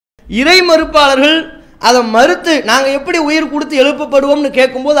இறை மறுப்பாளர்கள் அதை மறுத்து நாங்கள் எப்படி உயிர் கொடுத்து எழுப்பப்படுவோம்னு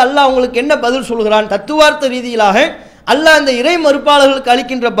கேட்கும்போது அல்லாஹ் அவங்களுக்கு என்ன பதில் சொல்கிறான்? தத்துவார்த்த ரீதியிலாக அல்லாஹ் அந்த இறை மறுப்பாளர்களுக்கு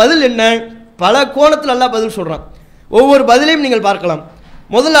அளிக்கின்ற பதில் என்ன? பல கோணத்தில் அல்லாஹ் பதில் சொல்கிறான். ஒவ்வொரு பதிலையும் நீங்கள் பார்க்கலாம்.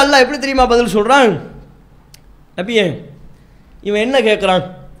 முதல்ல அல்லாஹ் எப்படி தெரியுமா பதில் சொல்கிறான்? நபியே, இவன் என்ன கேட்குறான்?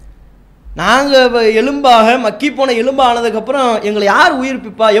 நாங்கள் எலும்பாக மக்கி போன எலும்பாக ஆனதுக்கப்புறம் எங்களை யார்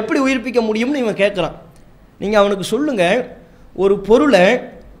உயிர்ப்பிப்பா, எப்படி உயிர்ப்பிக்க முடியும்னு இவன் கேட்குறான். நீங்கள் அவனுக்கு சொல்லுங்கள், ஒரு பொருளை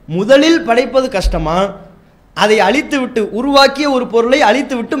முதலில் படைப்பது கஷ்டமா, அதை அழித்து விட்டு உருவாக்கிய ஒரு பொருளை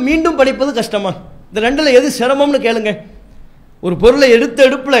அழித்து விட்டு மீண்டும் படைப்பது கஷ்டமா? இந்த ரெண்டில் எது சிரமம்னு கேளுங்க. ஒரு பொருளை எடுத்த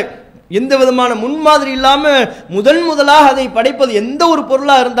எடுப்பில் எந்த விதமான முன்மாதிரி இல்லாமல் முதலாக அதை படைப்பது, எந்த ஒரு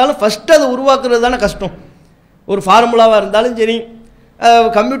பொருளாக இருந்தாலும் ஃபஸ்ட்டு அதை உருவாக்குறது தானே கஷ்டம். ஒரு ஃபார்முலாவாக இருந்தாலும் சரி,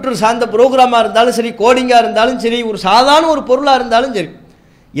 கம்ப்யூட்டர் சார்ந்த ப்ரோக்ராமாக இருந்தாலும் சரி, கோடிங்காக இருந்தாலும் சரி, ஒரு சாதாரண ஒரு பொருளாக இருந்தாலும் சரி,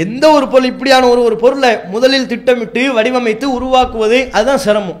 எந்த ஒரு பொருள் இப்படியான ஒரு பொருளை முதலில் திட்டமிட்டு வடிவமைத்து உருவாக்குவது அதுதான்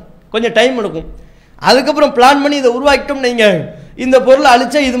சிரமம். கொஞ்சம் டைம் எடுக்கும். அதுக்கப்புறம் பிளான் பண்ணி இதை உருவாக்கிட்டோம். நீங்கள் இந்த பொருளை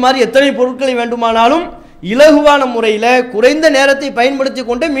அழிச்சா இது மாதிரி எத்தனை பொருட்களை வேண்டுமானாலும் இலகுவான முறையில் குறைந்த நேரத்தை பயன்படுத்தி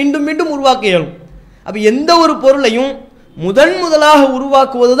கொண்டே மீண்டும் மீண்டும் உருவாக்க இயலும். அப்போ எந்த ஒரு பொருளையும் முதலாக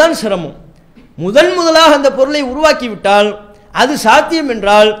உருவாக்குவது தான் சிரமம். முதலாக அந்த பொருளை உருவாக்கிவிட்டால் அது சாத்தியம்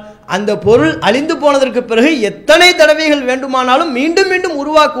என்றால் அந்த பொருள் அழிந்து போனதற்கு பிறகு எத்தனை தடவைகள் வேண்டுமானாலும் மீண்டும் மீண்டும்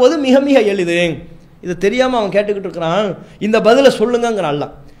உருவாக்குவது மிக மிக எளிது. இது தெரியாமல் அவன் கேட்டுக்கிட்டு இருக்கிறான். இந்த பதிலை சொல்லுங்கிறான்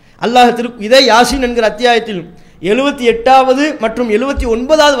அல்லாஹ். அல்லாஹ் இதே யாசின் என்கிற அத்தியாயத்தில் 78வது மற்றும்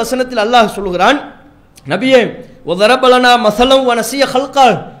 79வது வசனத்தில் அல்லாஹ் சொல்லுகிறான், நபியே, உதரபலனா மசலம் வனசிய ஹல்கா,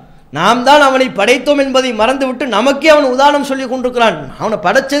 நாம் தான் அவனை படைத்தோம் என்பதை மறந்துவிட்டு நமக்கே அவன் உதாரணம் சொல்லி கொண்டிருக்கிறான். அவனை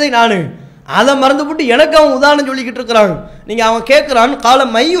படைச்சதை நான், அதை மறந்துவிட்டு எனக்கு அவன் உதாரணம் சொல்லிக்கிட்டு இருக்கிறான். நீங்கள் அவன் கேட்குறான், கால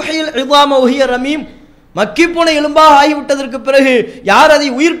மையுஹில் இதாம உஹிய ரமீம், மக்கி போன எலும்பாக ஆகிவிட்டதற்கு பிறகு யார் அதை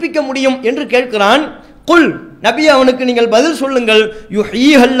உயிர்ப்பிக்க முடியும் என்று கேட்கிறான். குல், நபி அவனுக்கு நீங்கள் பதில் சொல்லுங்கள்,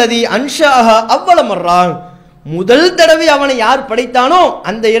 யுஹீஹல்லதி அன்ஷாஹா அவ்வள மர்றான், முதல் தடவை அவனை யார் படைத்தானோ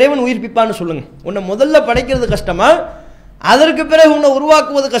அந்த இறைவன் உயிர்ப்பிப்பான்னு சொல்லுங்க. உன்னை முதல்ல படைக்கிறது கஷ்டமா, அதற்கு பிறகு உன்னை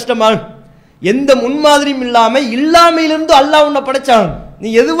உருவாக்குவது கஷ்டமா? எந்த முன்மாதிரியும் இல்லாமையிலிருந்து அல்லாஹ் உன்னை படைச்சான். நீ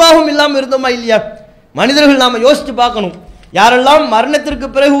எதுவாகவும் இல்லாமல் இருந்தோமா இல்லையா? மனிதர்கள் நாம் யோசித்து பார்க்கணும். யாரெல்லாம் மரணத்திற்கு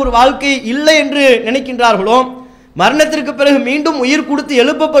பிறகு ஒரு வாழ்க்கை இல்லை என்று நினைக்கின்றார்களோ, மரணத்திற்கு பிறகு மீண்டும் உயிர் கொடுத்து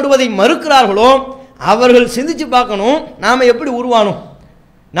எழுப்பப்படுவதை மறுக்கிறார்களோ, அவர்கள் சிந்திச்சு பார்க்கணும், நாம் எப்படி உருவானோம்.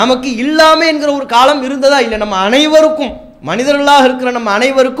 நமக்கு இல்லாமை என்கிற ஒரு காலம் இருந்ததா இல்லை? நம்ம அனைவருக்கும், மனிதர்களாக இருக்கிற நம்ம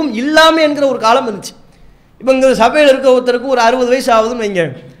அனைவருக்கும் இல்லாமை என்கிற ஒரு காலம் இருந்துச்சு. இப்போ இங்கே சபையில் இருக்க ஒருத்தருக்கு ஒரு 60 வயசு ஆகுதுன்னு வைங்க.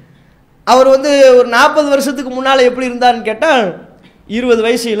 அவர் ஒரு 40 வருஷத்துக்கு முன்னால் எப்படி இருந்தார்னு கேட்டால் 20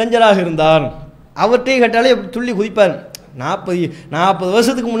 வயசு இளைஞராக இருந்தார். அவர்கிட்டே கேட்டாலே துள்ளி குதிப்பார். 40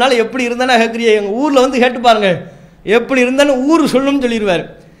 வருஷத்துக்கு முன்னால் எப்படி இருந்தானே கேட்குறிய, எங்கள் ஊரில் கேட்டு பாருங்க எப்படி இருந்தான்னு ஊர் சொல்லுன்னு சொல்லிடுவார்.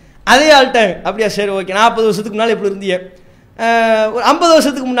 அதே ஆள்கிட்ட அப்படியா, சரி ஓகே, 40 வருஷத்துக்கு முன்னால் எப்படி இருந்தீங்க? ஒரு 50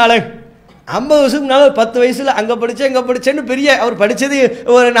 வருஷத்துக்கு முன்னால், 50 வருஷத்துக்கு முன்னால் ஒரு 10 வயசில் அங்கே படித்தேன் இங்கே படித்தேன்னு பெரிய, அவர் படித்தது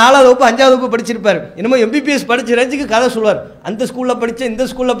ஒரு 4வது வகுப்பு 5வது வகுப்பு படிச்சிருப்பார். என்னமோ MBBS படித்த ரேஞ்சுக்கு கதை சொல்வார். அந்த ஸ்கூலில் படித்தேன், இந்த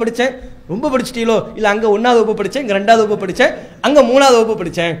ஸ்கூலில் படித்தேன். ரொம்ப படிச்சிட்டீங்களோ? இல்லை, அங்கே 1வது வகுப்பு படித்தேன், இங்கே 2வது வகுப்பு படித்தேன், அங்கே 3வது வகுப்பு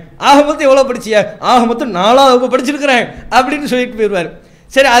படித்தேன், ஆக மொத்தம் எவ்வளோ படிச்சிய? ஆக மொத்தம் 4வது வகுப்பு படிச்சிருக்கிறேன் அப்படின்னு சொல்லிட்டு போயிடுவார்.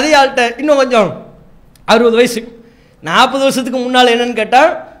 சரி, அதே ஆள்கிட்ட இன்னும் கொஞ்சம் 60 வயசு, 40 வருஷத்துக்கு முன்னால் என்னன்னு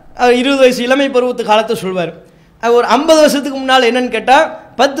கேட்டால் 20 வயசு இளமை பருவத்து காலத்தை சொல்வார். ஒரு 50 வருஷத்துக்கு முன்னால் என்னன்னு கேட்டால்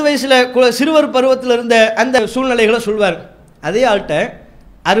 10 வயசில் சிறுவர் பருவத்தில் இருந்த அந்த சூழ்நிலைகளை சொல்வார். அதே ஆள்கிட்ட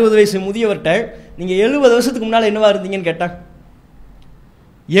 60 வயசு முதியவர்கிட்ட நீங்கள் 70 வருஷத்துக்கு முன்னால் என்னவா இருந்தீங்கன்னு கேட்டால்,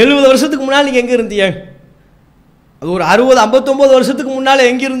 70 வருஷத்துக்கு முன்னால் நீங்கள் எங்கே இருந்தீங்க? அது ஒரு 59 வருஷத்துக்கு முன்னால்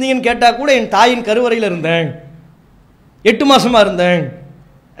எங்கே இருந்தீங்கன்னு கேட்டால் கூட என் தாயின் கருவறையில் இருந்தேன், 8 மாதமாக இருந்தேன்,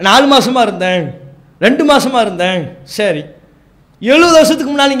 4 மாதமாக இருந்தேன், 2 மாதமாக இருந்தேன். சரி, 70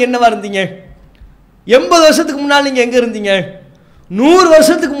 வருஷத்துக்கு முன்னால் நீங்கள் என்னவா இருந்தீங்க? 80 வருஷத்துக்கு முன்னால் நீங்கள் எங்கே இருந்தீங்க? 100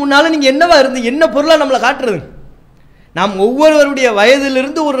 வருஷத்துக்கு முன்னால் நீங்கள் என்னவா இருந்தீங்க? என்ன பொருளாக நம்மளை காட்டுறது? நாம் ஒவ்வொருவருடைய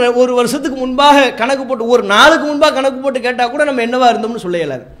வயதிலிருந்து ஒரு வருஷத்துக்கு முன்பாக கணக்கு போட்டு, ஒரு நாளுக்கு முன்பாக கணக்கு போட்டு கேட்டால் கூட நம்ம என்னவா இருந்தோம்னு சொல்ல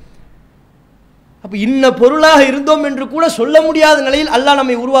இயலாது. அப்போ இன்ன பொருளாக இருந்தோம் என்று கூட சொல்ல முடியாத நிலையில் அல்லாஹ்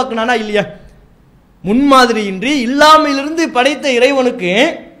நம்மை உருவாக்குனானா இல்லையா? முன்மாதிரியின்றி இல்லாமையிலிருந்து படைத்த இறைவனுக்கு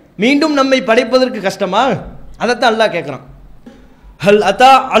மீண்டும் நம்மை படைப்பதற்கு கஷ்டமா? அதைத்தான் அல்லாஹ் கேட்குறான். ஹல்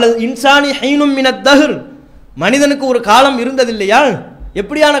அதா அல் இன்சானி ஹீனும் மினத் தஹர், மனிதனுக்கு ஒரு காலம் இருந்ததில்லையா?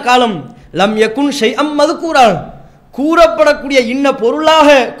 எப்படியான காலம்? லம் யகுன் ஷைஅம் மதுகூரா, கூறப்படக்கூடிய இன்ன பொருளாக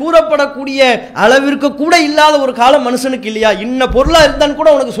கூறப்படக்கூடிய அளவிற்கு கூட இல்லாத ஒரு காலம் மனுஷனுக்கு இல்லையா? இன்ன பொருளாக இருந்தான்னு கூட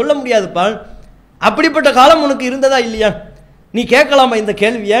உனக்கு சொல்ல முடியாதுப்பா. அப்படிப்பட்ட காலம் உனக்கு இருந்ததா இல்லையா? நீ கேட்கலாமா இந்த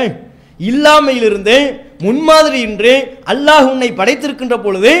கேள்வியை? இல்லாமையிலிருந்து முன்மாதிரி இன்று அல்லாஹ் உன்னை படைத்திருக்கின்ற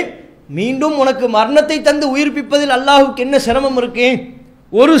பொழுது மீண்டும் உனக்கு மரணத்தை தந்து உயிர்ப்பிப்பதில் அல்லாஹுக்கு என்ன சிரமம் இருக்கு?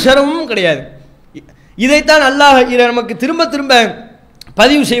 ஒரு சிரமமும் கிடையாது. இதைத்தான் அல்லாஹ் நமக்கு திரும்ப திரும்ப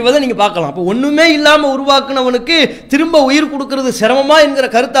பதிவு செய்வதை நீங்க பார்க்கலாம். அப்போ ஒண்ணுமே இல்லாம உருவாக்குனவனுக்கு திரும்ப உயிர் கொடுக்கிறது சிரமமா என்கிற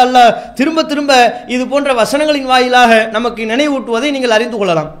கருத்து அல்லாஹ் திரும்ப திரும்ப இது போன்ற வசனங்களின் வாயிலாக நமக்கு நினைவூட்டுவதை நீங்கள் அறிந்து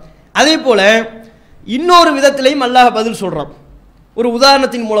கொள்ளலாம். அதே போல இன்னொரு விதத்திலையும் அல்லாஹ் பதில் சொல்றான். ஒரு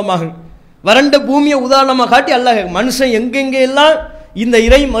உதாரணத்தின் மூலமாக வறண்ட பூமியை உதாரணமாக காட்டி அல்லாஹ் மனுஷன் எங்கெங்கே எல்லாம் இந்த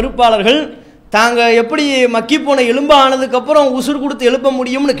இறை மறுப்பாளர்கள் தாங்க எப்படி மக்கி போன எலும்பு ஆனதுக்கு அப்புறம் உசுர் கொடுத்து எழுப்ப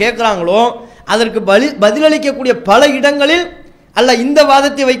முடியும்னு கேட்குறாங்களோ அதற்கு பதிலளிக்கக்கூடிய பல இடங்களில் அல்லாஹ் இந்த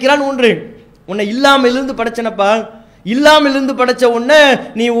வாதத்தை வைக்கிறான். ஒன்று, உன்னை இல்லாமலிருந்து படைச்சனப்பா, இல்லாமலிருந்து படைச்ச உன்னை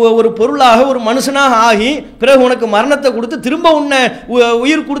நீ ஒரு பொருளாக ஒரு மனுஷனாக ஆகி பிறகு உனக்கு மரணத்தை கொடுத்து திரும்ப உன்னை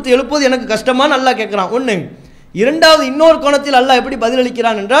உயிர் கொடுத்து எழுப்புவது எனக்கு கஷ்டமான்னு அல்லாஹ் கேட்குறான். ஒன்று. இரண்டாவது, இன்னொரு கோணத்தில் அல்லாஹ் எப்படி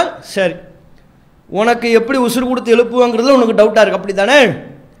பதிலளிக்கிறான் என்றால், சரி உனக்கு எப்படி உசுறு கொடுத்து எழுப்புவாங்கிறதுல உனக்கு டவுட்டாக இருக்கு, அப்படி தானே?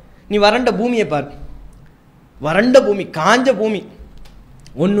 நீ வறண்ட பூமியை பார், வறண்ட பூமி, காஞ்ச பூமி,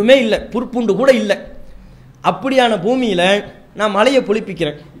 ஒன்றுமே இல்லை, புற்புண்டு கூட இல்லை. அப்படியான பூமியில் நான் மழையை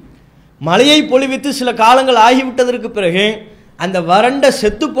பொழிப்பிக்கிறேன். மழையை பொழிவித்து சில காலங்கள் ஆகிவிட்டதற்கு பிறகு அந்த வறண்ட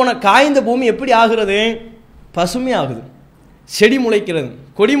செத்துப்போன காய்ந்த பூமி எப்படி ஆகிறது? பசுமை ஆகுது, செடி முளைக்கிறது,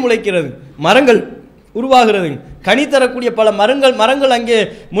 கொடி முளைக்கிறது, மரங்கள் உருவாகிறது, கனி தரக்கூடிய பல மரங்கள் அங்கே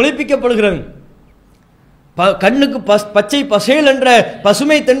முளைப்பிக்கப்படுகிறது, கண்ணுக்கு பச்சை பசேல் என்ற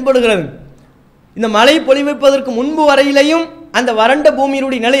பசுமை தென்படுகிறது. இந்த மழை பொழிவிப்பதற்கு முன்பு வரையிலையும் அந்த வறண்ட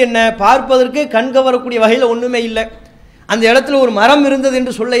பூமியினுடைய நிலை என்ன? பார்ப்பதற்கு கண் கவரக்கூடிய வகையில் ஒன்றுமே இல்லை. அந்த இடத்துல ஒரு மரம் இருந்தது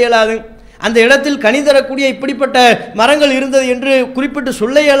என்று சொல்ல இயலாது. அந்த இடத்தில் கனி தரக்கூடிய இப்படிப்பட்ட மரங்கள் இருந்தது என்று குறிப்பிட்டு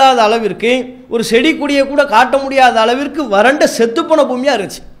சொல்ல இயலாத அளவிற்கு, ஒரு செடி கொடியை கூட காட்ட முடியாத அளவிற்கு வறண்ட செத்துப்போன பூமியாக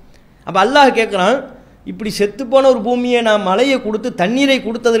இருந்துச்சு. அப்போ அல்லாஹ் கேட்குறான், இப்படி செத்துப்போன ஒரு பூமியை நான் மழையை கொடுத்து தண்ணீரை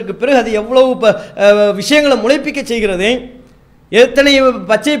கொடுத்ததற்கு பிறகு அது எவ்வளவு விஷயங்களை முளைப்பிக்க செய்கிறது, எத்தனை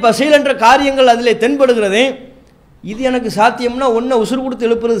பச்சை பசையில் என்ற காரியங்கள் அதில் தென்படுகிறது. இது எனக்கு சாத்தியம்னா ஒன்றை உசுறு கொடுத்து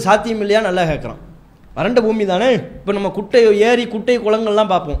எழுப்புறது சாத்தியம் இல்லையா? நல்லா கேட்குறான். வறண்ட பூமி தானே. இப்போ நம்ம குட்டை ஏரி குட்டை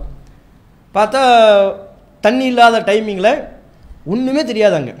குளங்கள்லாம் பார்ப்போம். பார்த்தா தண்ணி இல்லாத டைமிங்கில் ஒன்றுமே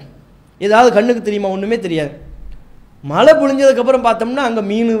தெரியாது, அங்கே ஏதாவது கண்ணுக்கு தெரியுமா? ஒன்றுமே தெரியாது. மழை பொழிஞ்சதுக்கப்புறம் பார்த்தோம்னா அங்கே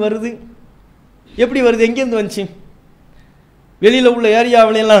மீன் வருது. எப்படி வருது? எங்கேருந்து வந்துச்சு? வெளியில் உள்ள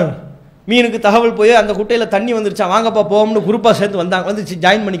ஏரியாவிலாம் மீனுக்கு தகவல் போய் அந்த குட்டையில் தண்ணி வந்துருச்சா, வாங்கப்பா போவோம்னு குரூப்பாக சேர்ந்து வந்துச்சு,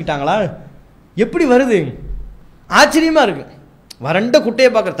 ஜாயின் பண்ணிக்கிட்டாங்களா? எப்படி வருது? ஆச்சரியமாக இருக்குது. வறண்ட குட்டையை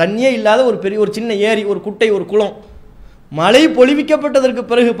பார்க்குற, தண்ணியே இல்லாத ஒரு சின்ன ஏரி, ஒரு குட்டை, ஒரு குளம். மழை பொழிவிக்கப்பட்டதற்கு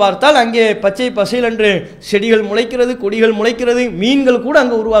பிறகு பார்த்தால் அங்கே பச்சை பசையில் என்று செடிகள் முளைக்கிறது, கொடிகள் முளைக்கிறது, மீன்கள் கூட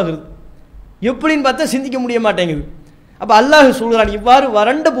அங்கே உருவாகுது. எப்படின்னு பார்த்தா சிந்திக்க முடிய மாட்டேங்குது. அப்போ அல்லாஹ் சொல்கிறான், இவ்வாறு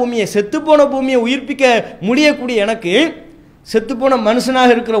வறண்ட பூமியை, செத்துப்போன பூமியை உயிர்ப்பிக்க முடியக்கூடிய எனக்கு, செத்துப்போன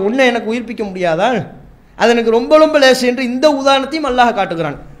மனுஷனாக இருக்கிற உன்னை எனக்கு உயிர்ப்பிக்க முடியாதா? அது எனக்கு ரொம்ப ரொம்ப லேசு என்று இந்த உதாரணத்தையும் அல்லாஹ்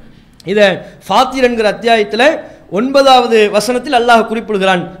காட்டுகிறான். இதை ஃபாத்திர் என்கிற அத்தியாயத்தில் 9வது வசனத்தில் அல்லாஹ்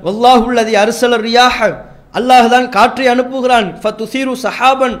குறிப்பிடுகிறான். வல்லாஹுல்லதி அர்ஸல ரியாஹ, அல்லாஹ் தான் காற்றை அனுப்புகிறான். ஃபதுஸீரு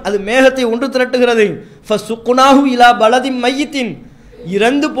ஸஹாபன், அது மேகத்தை ஒன்று திரட்டுகிறது. ஃபசுக்னாஹு இலா பலதின் மையித்தின்,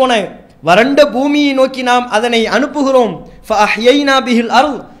 இறந்து போன வறண்ட பூமியை நோக்கி நாம் அதனை அனுப்புகிறோம். ஃபஅஹ்யைனா பிஹில்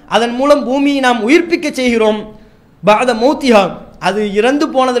அர்த், அதன் மூலம் பூமியை நாம் உயிர்ப்பிக்க செய்கிறோம். பஅத மௌத்திஹா, அது இறந்து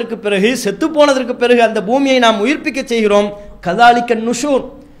போனதற்கு பிறகு, செத்து போனதற்கு பிறகு அந்த பூமியை நாம் உயிர்ப்பிக்க செய்கிறோம். கதாலிக்க நுஷூர்,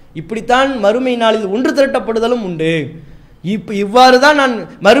 இப்படித்தான் மறுமை நாளில் ஒன்று திரட்டப்படுதலும் உண்டு. இவ்வாறு தான் நான்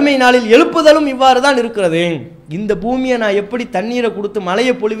மறுமை நாளில் எழுப்புதலும் இவ்வாறு தான் இருக்கிறது. இந்த பூமியை நான் எப்படி தண்ணீரை கொடுத்து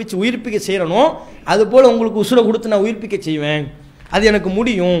மழையை பொழிவிச்சு உயிர்ப்பிக்க செய்கிறனோ அதுபோல் உங்களுக்கு உசுரை கொடுத்து நான் உயிர்ப்பிக்க செய்வேன். அது எனக்கு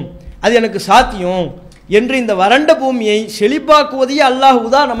முடியும், அது எனக்கு சாத்தியம் என்று இந்த வறண்ட பூமியை செழிப்பாக்குவதையே அல்லாஹ்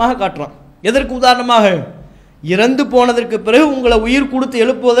உதாரணமாக காட்டுறான். எதற்கு உதாரணமாக? இறந்து போனதற்கு பிறகு உங்களை உயிர் கொடுத்து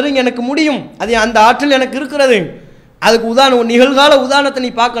எழுப்புவதில் எனக்கு முடியும், அது அந்த ஆற்றல் எனக்கு இருக்கிறது. அதுக்கு உதாரணம், நிகழ்கால உதாரணத்தை நீ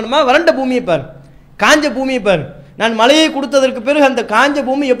பார்க்கணுமா? வறண்ட பூமியை பார், காஞ்ச பூமியை பார். நான் மழையை கொடுத்ததற்கு பிறகு அந்த காஞ்ச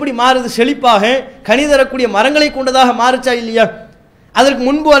பூமி எப்படி மாறுது? செழிப்பாக கனி தரக்கூடிய மரங்களை கொண்டதாக மாறுச்சா இல்லையா? அதற்கு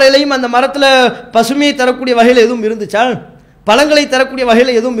முன்பு வரையிலையும் அந்த மரத்தில் பசுமையை தரக்கூடிய வகையில் எதுவும் இருந்துச்சா? பழங்களை தரக்கூடிய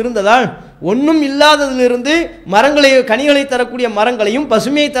வகையில் எதுவும் இருந்ததா? ஒன்றும் இல்லாததிலிருந்து கனிகளை தரக்கூடிய மரங்களையும்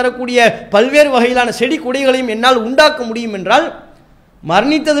பசுமையை தரக்கூடிய பல்வேறு வகையிலான செடி கொடிகளையும் என்னால் உண்டாக்க முடியும் என்றால்,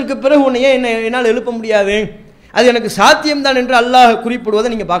 மரணித்ததற்கு பிறகு உன்னையே என்னால் எழுப்ப முடியாது, அது எனக்கு சாத்தியம்தான் என்று அல்லாஹ் குறிப்பிடுவதை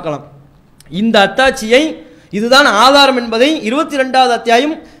நீங்கள் பார்க்கலாம். இந்த அத்தாட்சியை, இதுதான் ஆதாரம் என்பதை 22வது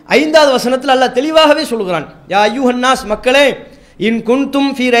அத்தியாயம் 5வது வசனத்தில் அல்லாஹ் தெளிவாகவே சொல்கிறான். யா அய்யுஹன்னாஸ், மக்களே, இன் குன்தும்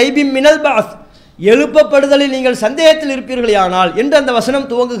ஃபீ ரைபின் மினல் பஅஸ், எழுப்பப்படுதலில் நீங்கள் சந்தேகத்தில் இருப்பீர்களேயானால் என்று அந்த வசனம்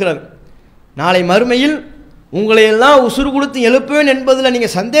துவங்குகிறது. நாளை மறுமையில் உங்களை எல்லாம் உசுறு கொடுத்து எழுப்புவேன் என்பதில்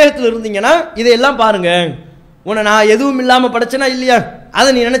நீங்கள் சந்தேகத்தில் இருந்தீங்கன்னா இதையெல்லாம் பாருங்க. உன்னை நான் எதுவும் இல்லாமல் படைச்சனா இல்லையா, அதை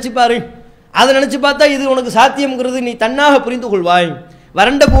நீ நினச்சி பாரு. அதை நினச்சி பார்த்தா இது உனக்கு சாத்தியம்ங்கிறது நீ தன்னாக புரிந்து கொள்வாய்.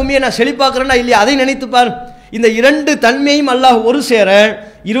 வறண்ட பூமியை நான் செழிப்பாக்குறேன்னா இல்லையா, அதை நினைத்துப்பார். இந்த இரண்டு தன்மையும் அல்லாஹ் ஒரு சேர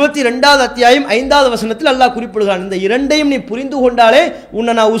 22வது அத்தியாயம் 5வது வசனத்தில் அல்லாஹ் குறிப்பிடுகிறான். இந்த இரண்டையும் நீ புரிந்து கொண்டாலே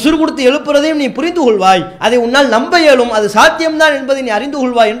உன்னை நான் உசுறு கொடுத்து எழுப்புறதையும் நீ புரிந்து கொள்வாய், அதை உன்னால் நம்ப இயலும், அது சாத்தியம்தான் என்பதை நீ அறிந்து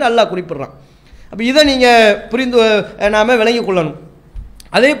கொள்வாய் என்று அல்லாஹ் குறிப்பிடுறான். அப்போ இதை நீங்கள் புரிந்து நாம விளங்கிக் கொள்ளணும்.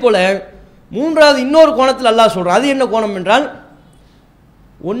 அதே போல் மூன்றாவது இன்னொரு கோணத்தில் அல்லாஹ் சொல்கிறான். அது என்ன கோணம் என்றால்,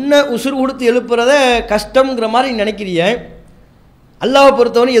 ஒன்றை உசுறு கொடுத்து எழுப்புறத கஷ்டம்ங்கிற மாதிரி நினைக்கிறிய. அல்லாஹ்வை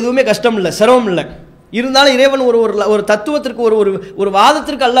பொறுத்தவரை எதுவுமே கஷ்டம் இல்லை, சிரமம் இல்லை. இருந்தாலும் இறைவன் ஒரு தத்துவத்திற்கு ஒரு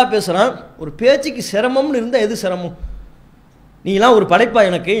வாதத்திற்கு அல்லாஹ் பேசுகிறான். ஒரு பேச்சுக்கு சிரமம்னு இருந்தால் எது சிரமம்? நீலாம் ஒரு படைப்பா?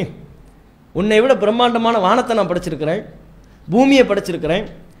 எனக்கு உன்னை விட பிரம்மாண்டமான வானத்தை நான் படைச்சிருக்கிறேன், பூமியை படைச்சிருக்கிறேன்,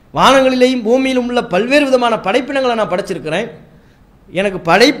 வானங்களிலேயும் பூமியிலும் உள்ள பல்வேறு விதமான படைப்பினங்களை நான் படைச்சிருக்கிறேன். எனக்கு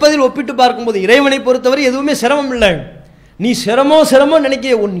படைப்பதில் ஒப்பிட்டு பார்க்கும்போது இறைவனை பொறுத்தவரை எதுவுமே சிரமம் இல்லை. நீ சிரமம்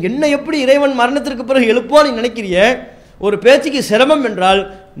நினைக்கிற என்ன எப்படி இறைவன் மரணத்திற்கு பிறகு எழுப்புவா நீ நினைக்கிறிய? ஒரு பேச்சுக்கு சிரமம் என்றால்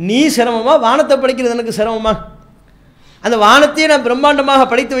நீ சிரமமா, வானத்தை படைக்கிறது எனக்கு சிரமமா? அந்த வானத்தையே நான் பிரம்மாண்டமாக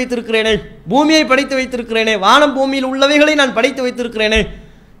படைத்து வைத்திருக்கிறேனே, பூமியை படைத்து வைத்திருக்கிறேனே, வானம் பூமியில் உள்ளவைகளை நான் படைத்து வைத்திருக்கிறேனே.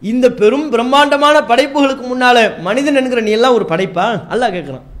 இந்த பெரும் பிரம்மாண்டமான படைப்புகளுக்கு முன்னால மனிதன் என்கிற நீ எல்லாம் ஒரு படைப்பா? அல்லாஹ்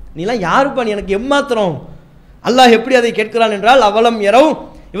கேட்கிறான். நீ எல்லாம் யாருப்பா? நீ எனக்கு எம்மாத்திரம்? அல்லாஹ் எப்படி அதை கேட்கிறான் என்றால், அவலம் யரவ்,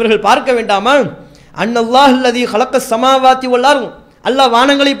 இவர்கள் பார்க்க வேண்டாமா? அன்னல்லாஹ் அல்லதி ஹலக்க ஸமாவாத்தி வல் அர்த், அல்லாஹ்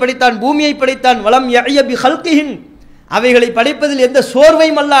வானங்களை படைத்தான், பூமியை படைத்தான். வலம் யஅய பி ஹல்கிஹின், அவைகளை படைப்பதில் எந்த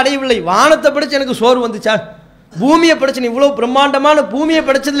சோர்வையும் அல்லாஹ் அடையவில்லை. வானத்தை படைச்சு எனக்கு சோர்வு வந்துச்சா? பூமியை படைச்சு இவ்வளவு பிரம்மாண்டமான பூமியை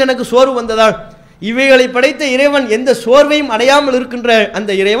படைச்சதில் எனக்கு சோர்வு வந்ததா? இவைகளை படைத்த இறைவன் எந்த சோர்வையும் அடையாமல் இருக்கின்ற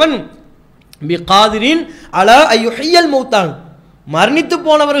அந்த இறைவன் பி காதிரின் அலா அய்யுஹியல் மௌத்தான், மரணித்து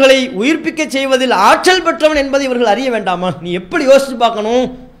போனவர்களை உயிர்ப்பிக்க செய்வதில் ஆற்றல் பெற்றவன் என்பதை இவர்கள் அறிய வேண்டாமா? நீ எப்படி யோசிச்சு பார்க்கணும்?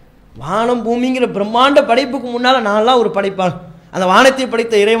 வானம் பூமிங்கிற பிரம்மாண்ட படைப்புக்கு முன்னால் நான்லாம் ஒரு படைப்பான். அந்த வானத்தை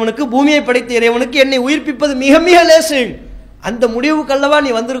படைத்த இறைவனுக்கு, பூமியை படைத்த இறைவனுக்கு என்னை உயிர்ப்பிப்பது மிக மிக லேசு. அந்த முடிவுக்கல்லவா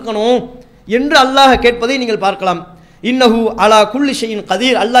நீ வந்திருக்கணும் என்று அல்லாஹ் கேட்பதை நீங்கள் பார்க்கலாம். இன்னஹு அலா குல்லி ஷைஇன்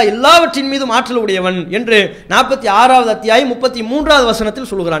கதீர், அல்லாஹ் எல்லாவற்றின் மீதும் ஆற்றல் உடையவன் என்று 46வது அத்தியாயம் 33வது வசனத்தில்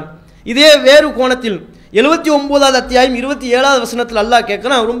சொல்கிறான். இதே வேறு கோணத்தில் 79வது அத்தியாயம் 27வது வசனத்தில் அல்லாஹ்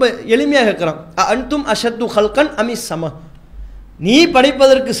கேட்கிறான். ரொம்ப எளிமையாக கேட்கிறான். அன்தும் அஷத்து ஹல்கன் அமிஸ் சம, நீ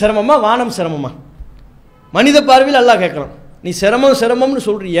படைப்பதற்கு சிரமமா, வானம் சிரமமா? மனித பார்வையில் அல்லாஹ் கேட்கிறான். நீ சிரமம்னு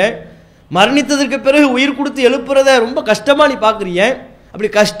சொல்றிய, மரணித்ததற்கு பிறகு உயிர் கொடுத்து எழுப்புறத ரொம்ப கஷ்டமா நீ பார்க்குறிய. அப்படி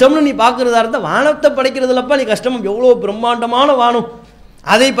கஷ்டம்னு நீ பார்க்குறதா இருந்தால் வானத்தை படைக்கிறதுலப்பா நீ கஷ்டம். எவ்வளோ பிரம்மாண்டமான வானம்,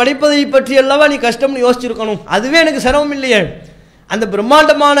 அதை படைப்பதை பற்றி அல்லவா நீ கஷ்டம்னு யோசிச்சிருக்கணும். அதுவே எனக்கு சிரமம் இல்லையே. அந்த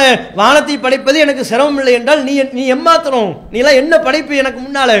பிரம்மாண்டமான வானத்தை படைப்பது எனக்கு சிரமம் இல்லை என்றால் நீ எம்மாத்திரம்? நீலாம் என்ன படைப்பு எனக்கு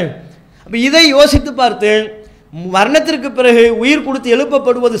முன்னால? அப்போ இதை யோசித்து பார்த்து, மரணத்திற்கு பிறகு உயிர் கொடுத்து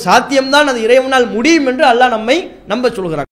எழுப்பப்படுவது சாத்தியம்தான், அது இறைவனால் முடியும் என்று அல்லாஹ் நம்மை நம்ப சொல்கிறான்.